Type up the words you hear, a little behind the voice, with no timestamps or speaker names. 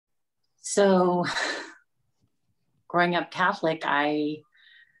So, growing up Catholic, I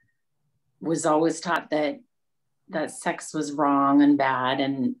was always taught that sex was wrong and bad,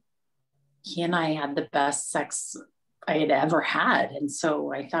 and he and I had the best sex I had ever had, and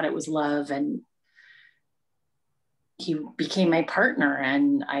so I thought it was love, and he became my partner,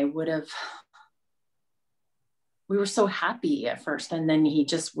 and I would have. We were so happy at first, and then he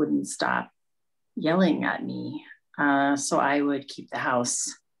just wouldn't stop yelling at me. So I would keep the house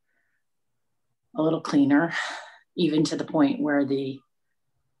a little cleaner, even to the point where the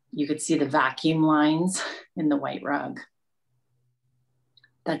you could see the vacuum lines in the white rug.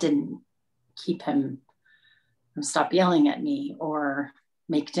 That didn't keep him from stop yelling at me, or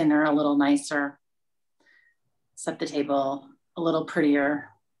make dinner a little nicer, set the table a little prettier,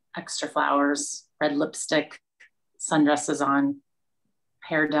 extra flowers, red lipstick, sundresses on,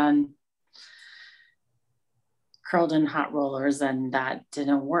 hair done, curled in hot rollers, and that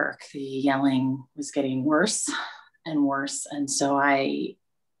didn't work. The yelling was getting worse and worse. And so I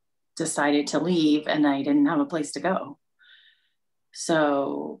decided to leave, and I didn't have a place to go.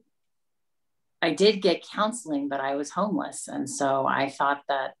 So I did get counseling, but I was homeless. And so I thought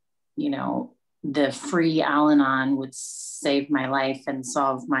that, the free Al-Anon would save my life and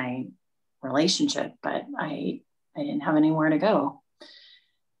solve my relationship, but I didn't have anywhere to go.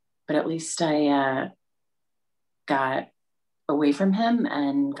 But at least I got away from him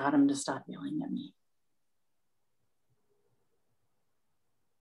and got him to stop yelling at me.